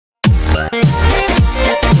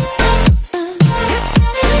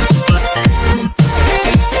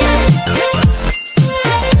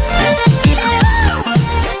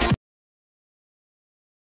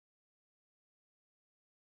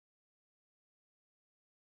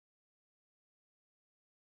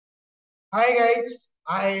Hi guys,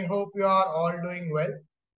 I hope you are all doing well.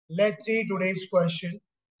 Let's see today's question.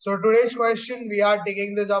 So today's question we are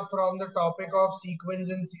taking this up from the topic of sequence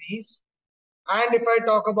and series. And if I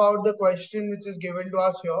talk about the question which is given to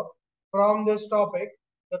us here from this topic,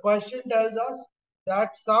 the question tells us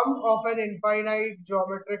that sum of an infinite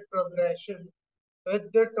geometric progression with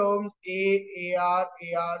the terms AR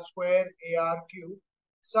square, AR cube,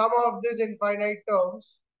 sum of these infinite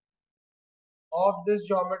terms of this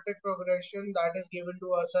geometric progression that is given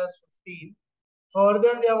to us as 15.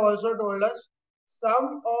 Further, they have also told us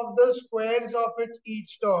sum of the squares of its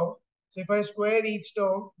each term. So if I square each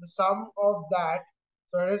term, the sum of that,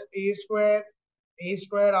 so it is a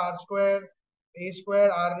square r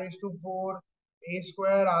raised to 4, a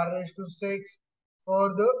square r raised to 6.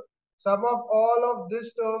 Further, sum of all of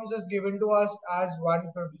these terms is given to us as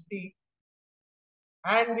 150,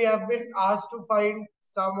 and we have been asked to find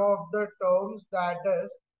some of the terms, that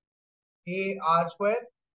is a r square,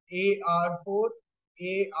 a r4,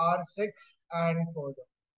 a r6, and further.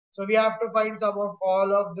 So we have to find some of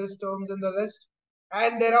all of these terms in the list.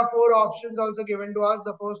 And there are four options also given to us.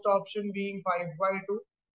 The first option being 5 by 2,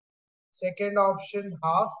 second option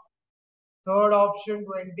half, third option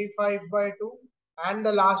 25 by 2, and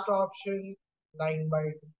the last option 9 by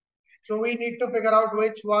 2. So we need to figure out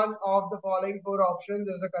which one of the following four options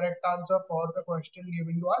is the correct answer for the question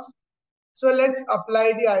given to us. So let's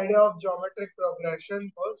apply the idea of geometric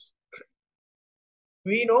progression first.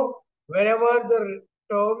 We know whenever the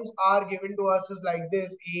terms are given to us is like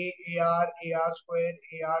this, AR square,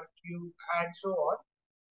 AR cube, and so on.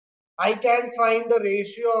 I can find the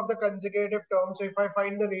ratio of the consecutive terms. So if I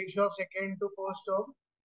find the ratio of second to first term,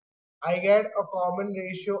 I get a common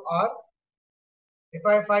ratio R. If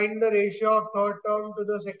I find the ratio of third term to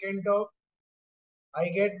the second term, I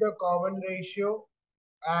get the common ratio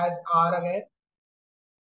as R again.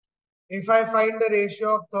 If I find the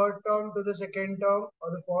ratio of third term to the second term or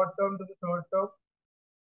the fourth term to the third term,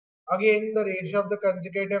 again the ratio of the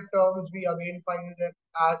consecutive terms we again find them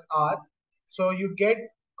as R. So you get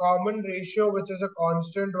common ratio which is a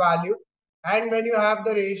constant value, and when you have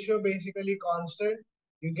the ratio basically constant,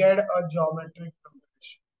 you get a geometric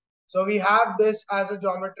progression. So we have this as a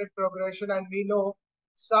geometric progression, and we know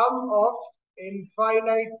sum of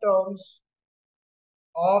infinite terms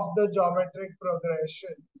of the geometric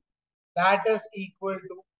progression, that is equal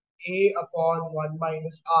to a upon 1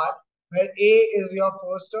 minus r, where a is your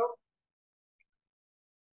first term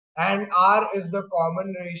and r is the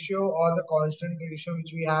common ratio or the constant ratio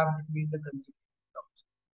which we have between the consecutive terms.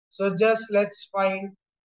 So just let's find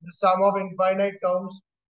the sum of infinite terms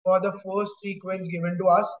for the first sequence given to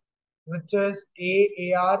us, which is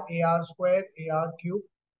ar square, ar cube.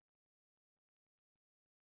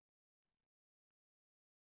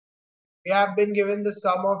 We have been given the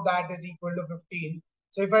sum of that is equal to 15.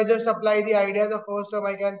 So if I just apply the idea, the first term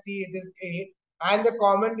I can see it is a, and the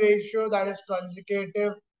common ratio, that is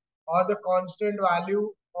consecutive or the constant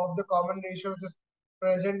value of the common ratio which is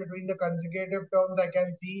present between the consecutive terms I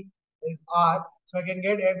can see is r. So I can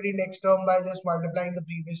get every next term by just multiplying the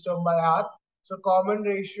previous term by r. So common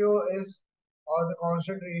ratio is, or the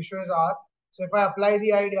constant ratio is r. So if I apply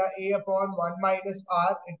the idea a upon 1 minus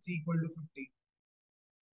r, it's equal to 15.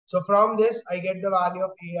 So from this, I get the value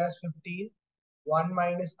of a as 15, 1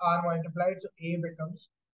 minus r multiplied. So a becomes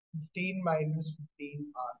 15 minus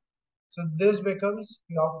 15r. So this becomes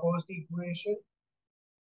your first equation.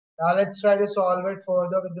 Now let's try to solve it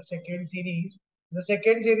further with the second series. The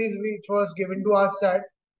second series which was given to us said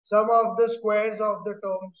sum of the squares of the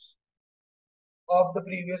terms of the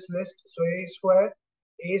previous list. So a square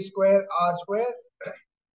r square,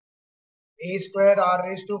 a square r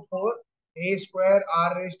raised to 4, a square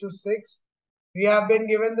r raised to 6. We have been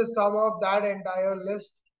given the sum of that entire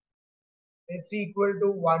list. It's equal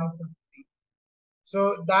to 150.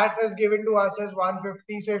 So that is given to us as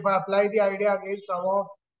 150. So if I apply the idea again, sum of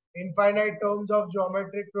infinite terms of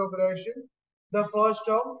geometric progression, the first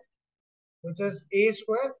term, which is a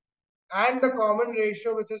square, and the common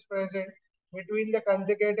ratio which is present between the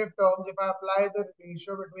consecutive terms, if I apply the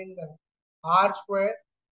ratio between them, r square.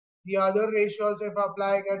 The other ratio also, if I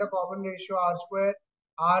apply, I get a common ratio r square,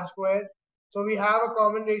 r square. So we have a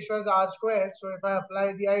common ratio as r square. So if I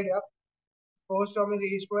apply the idea, first term is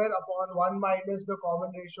a square upon 1 minus the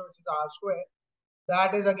common ratio, which is r square.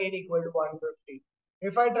 That is again equal to 150.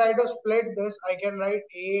 If I try to split this, I can write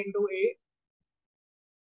a into a.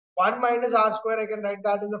 1 minus r square, I can write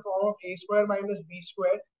that in the form of a square minus b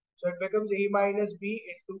square. So it becomes a minus b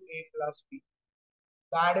into a plus b.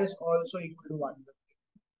 That is also equal to 150.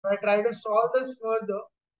 If I try to solve this further,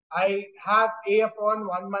 I have a upon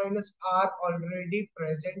 1 minus r already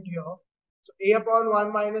present here. A upon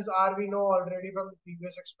 1 minus R we know already from the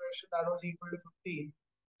previous expression, that was equal to 15.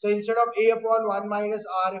 So instead of A upon 1 minus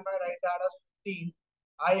R, if I write that as 15,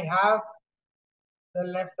 I have the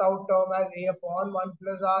left out term as A upon 1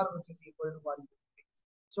 plus R, which is equal to 150.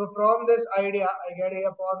 So from this idea, I get A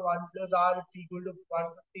upon 1 plus R, it's equal to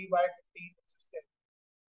 150 by 15, which is 10.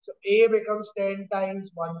 So A becomes 10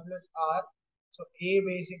 times 1 plus R. So A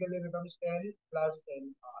basically becomes 10 plus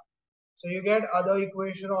 10R. So you get other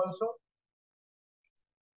equation also.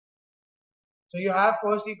 So you have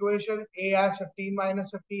first equation A as 15 minus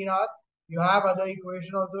 15R. You have other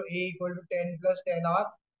equation also A equal to 10 plus 10R.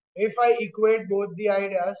 If I equate both the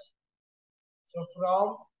ideas, so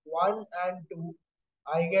from 1 and 2,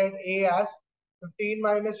 I get A as 15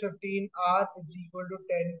 minus 15R is equal to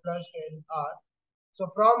 10 plus 10R. So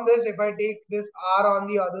from this, if I take this R on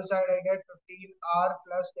the other side, I get 15R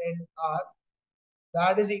plus 10R.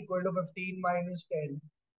 That is equal to 15 minus 10.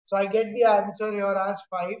 So I get the answer here as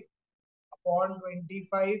 5 upon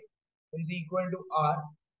 25 is equal to R.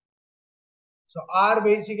 So R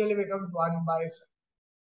basically becomes 1 by 5.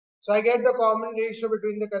 So I get the common ratio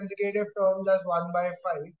between the consecutive terms as 1 by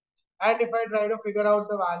 5. And if I try to figure out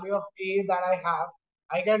the value of A that I have,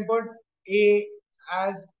 I can put A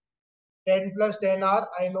as 10 plus 10R.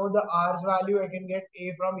 I know the R's value. I can get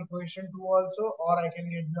A from equation 2 also, or I can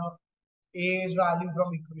get the A's value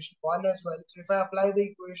from equation 1 as well. So if I apply the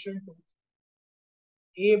equation 2,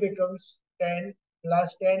 A becomes 10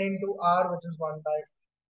 plus 10 into R, which is 1 by 5.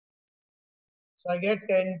 So I get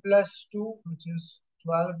 10 plus 2, which is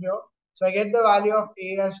 12 here. So I get the value of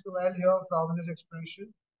A as 12 here from this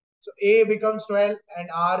expression. So A becomes 12 and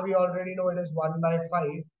R we already know it is 1 by 5.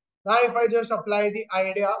 Now if I just apply the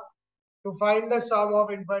idea to find the sum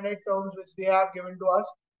of infinite terms which they have given to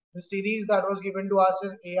us, the series that was given to us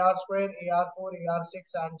is AR square, AR4, AR6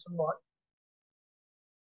 and so on.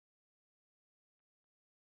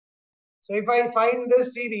 So if I find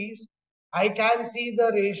this series, I can see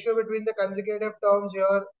the ratio between the consecutive terms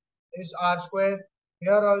here is R square.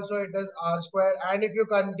 Here also it is R square. And if you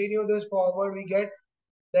continue this forward, we get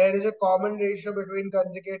there is a common ratio between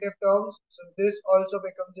consecutive terms. So this also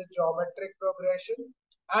becomes a geometric progression.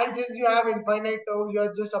 And since you have infinite terms, you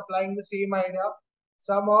are just applying the same idea.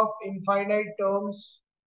 Sum of infinite terms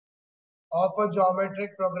of a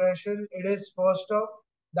geometric progression, it is first term,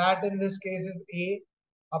 that in this case is A,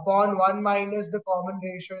 upon 1 minus the common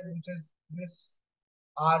ratio, which is this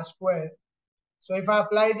R square. So if I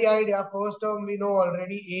apply the idea, first term we know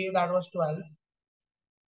already A, that was 12.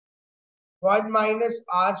 1 minus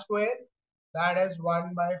R square, that is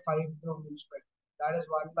 1 by 5 the square. That is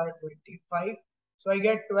 1 by 25. So I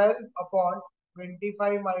get 12 upon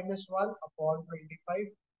 25 minus 1 upon 25.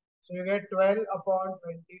 So you get 12 upon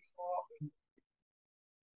 24.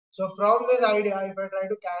 So from this idea, if I try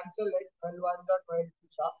to cancel it, 12 ones are 12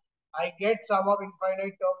 twos are, I get sum of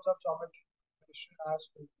infinite terms of geometry as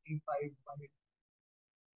 25 by.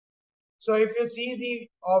 So if you see the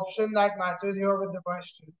option that matches here with the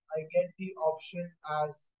question, I get the option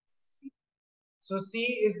as C. So C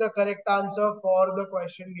is the correct answer for the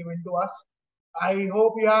question given to us. I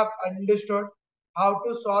hope you have understood how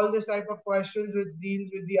to solve this type of questions which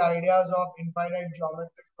deals with the ideas of infinite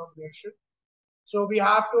geometric progression. So we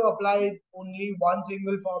have to apply only one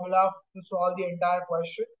single formula to solve the entire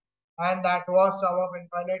question, and that was sum of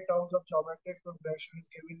infinite terms of geometric progression is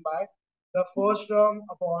given by the first term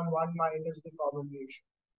upon 1 minus the common ratio.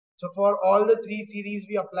 So for all the three series,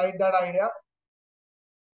 we applied that idea.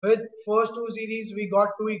 With first two series, we got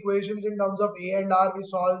two equations in terms of A and R. We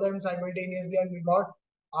solved them simultaneously and we got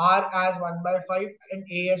R as 1 by 5 and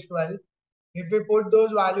A as 12. If we put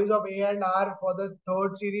those values of A and R for the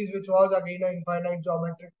third series, which was again an infinite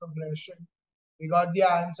geometric progression, we got the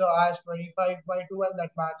answer as 25 by 2 and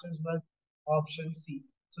that matches with option C.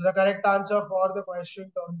 So the correct answer for the question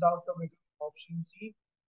turns out to be option C.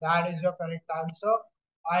 That is your correct answer.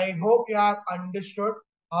 I hope you have understood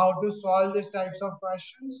how to solve these types of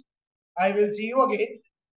questions. I will see you again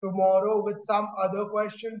tomorrow with some other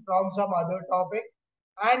question from some other topic.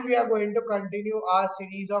 And we are going to continue our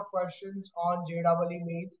series of questions on JEE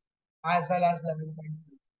Mains as well as 11th and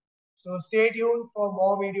 12th. So stay tuned for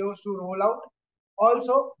more videos to roll out.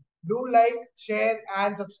 Also, do like, share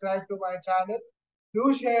and subscribe to my channel.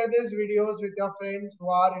 Do share these videos with your friends who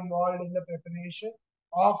are involved in the preparation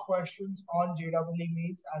of questions on JEE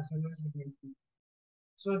Mains as well as 11th.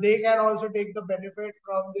 So they can also take the benefit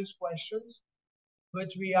from these questions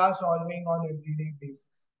which we are solving on everyday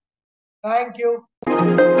basis. Thank you.